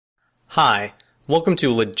Hi, welcome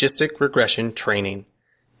to Logistic Regression training.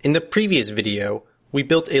 In the previous video, we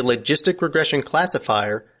built a logistic regression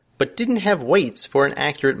classifier but didn't have weights for an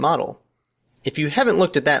accurate model. If you haven't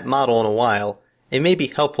looked at that model in a while, it may be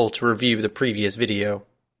helpful to review the previous video.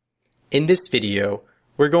 In this video,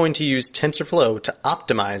 we're going to use TensorFlow to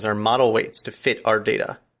optimize our model weights to fit our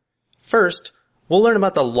data. First, we'll learn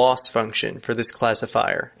about the loss function for this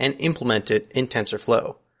classifier and implement it in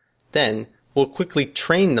TensorFlow. Then, we'll quickly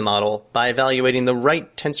train the model by evaluating the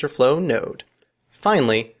right TensorFlow node.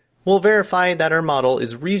 Finally, we'll verify that our model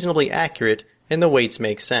is reasonably accurate and the weights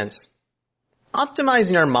make sense.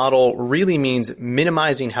 Optimizing our model really means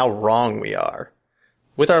minimizing how wrong we are.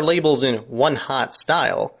 With our labels in one-hot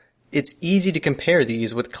style, it's easy to compare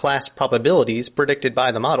these with class probabilities predicted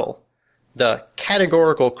by the model. The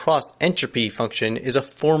Categorical Cross entropy function is a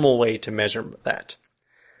formal way to measure that.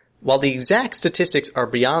 While the exact statistics are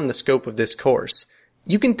beyond the scope of this course,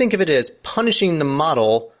 you can think of it as punishing the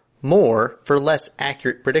model more for less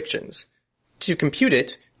accurate predictions. To compute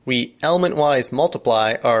it, we element-wise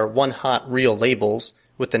multiply our one-hot real labels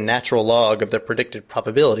with the natural log of the predicted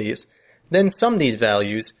probabilities, then sum these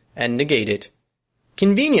values and negate it.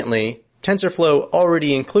 Conveniently, TensorFlow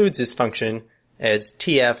already includes this function as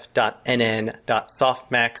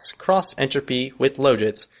tf.nn.softmax cross entropy with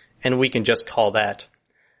logits, and we can just call that.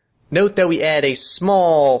 Note that we add a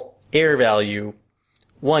small error value,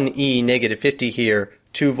 1e negative 50 here,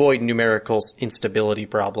 to avoid numerical instability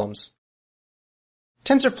problems.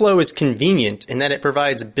 TensorFlow is convenient in that it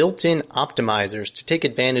provides built-in optimizers to take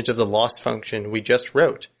advantage of the loss function we just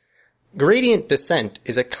wrote. Gradient descent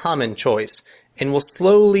is a common choice and will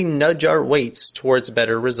slowly nudge our weights towards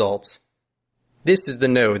better results. This is the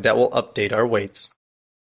node that will update our weights.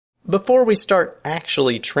 Before we start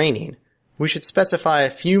actually training, we should specify a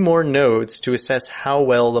few more nodes to assess how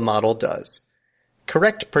well the model does.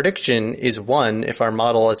 Correct prediction is 1 if our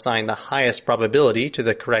model assigned the highest probability to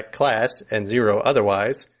the correct class and 0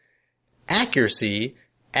 otherwise. Accuracy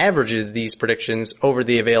averages these predictions over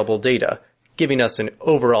the available data, giving us an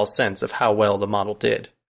overall sense of how well the model did.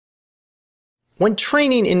 When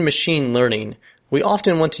training in machine learning, we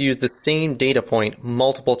often want to use the same data point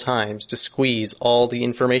multiple times to squeeze all the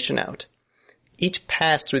information out. Each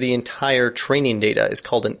pass through the entire training data is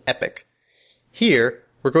called an epoch. Here,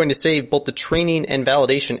 we're going to save both the training and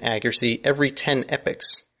validation accuracy every 10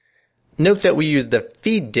 epochs. Note that we use the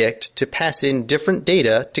feed dict to pass in different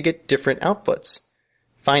data to get different outputs.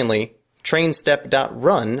 Finally,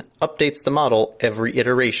 trainStep.run updates the model every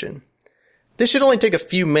iteration. This should only take a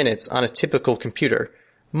few minutes on a typical computer,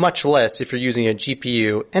 much less if you're using a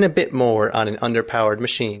GPU and a bit more on an underpowered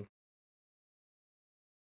machine.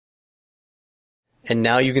 And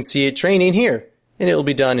now you can see it training here, and it will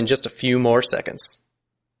be done in just a few more seconds.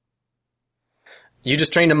 You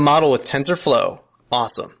just trained a model with TensorFlow.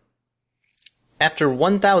 Awesome. After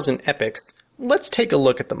 1000 epochs, let's take a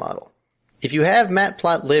look at the model. If you have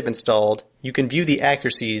matplotlib installed, you can view the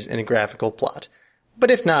accuracies in a graphical plot.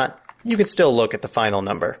 But if not, you can still look at the final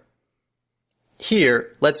number.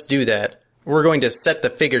 Here, let's do that. We're going to set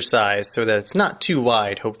the figure size so that it's not too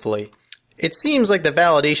wide, hopefully. It seems like the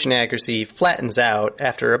validation accuracy flattens out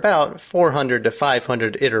after about 400 to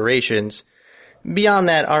 500 iterations. Beyond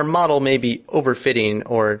that, our model may be overfitting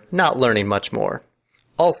or not learning much more.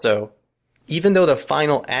 Also, even though the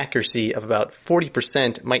final accuracy of about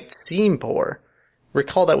 40% might seem poor,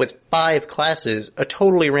 recall that with 5 classes, a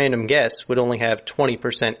totally random guess would only have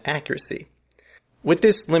 20% accuracy. With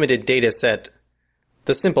this limited data set,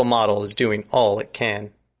 the simple model is doing all it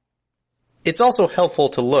can. It's also helpful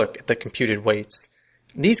to look at the computed weights.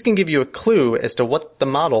 These can give you a clue as to what the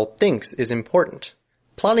model thinks is important.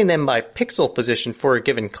 Plotting them by pixel position for a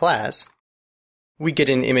given class, we get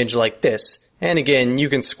an image like this, and again, you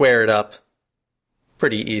can square it up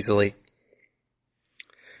pretty easily.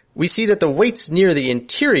 We see that the weights near the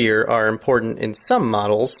interior are important in some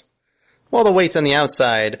models, while the weights on the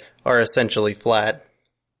outside are essentially flat.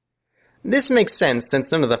 This makes sense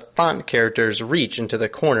since none of the font characters reach into the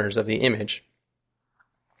corners of the image.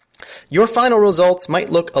 Your final results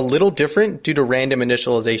might look a little different due to random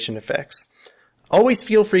initialization effects. Always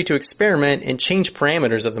feel free to experiment and change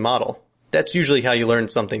parameters of the model. That's usually how you learn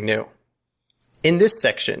something new. In this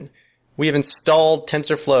section, we have installed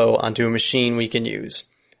TensorFlow onto a machine we can use.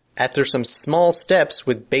 After some small steps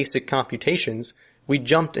with basic computations, we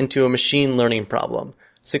jumped into a machine learning problem,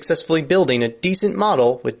 successfully building a decent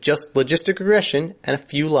model with just logistic regression and a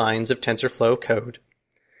few lines of TensorFlow code.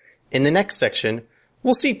 In the next section,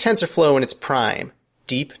 we'll see TensorFlow in its prime,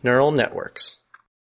 deep neural networks.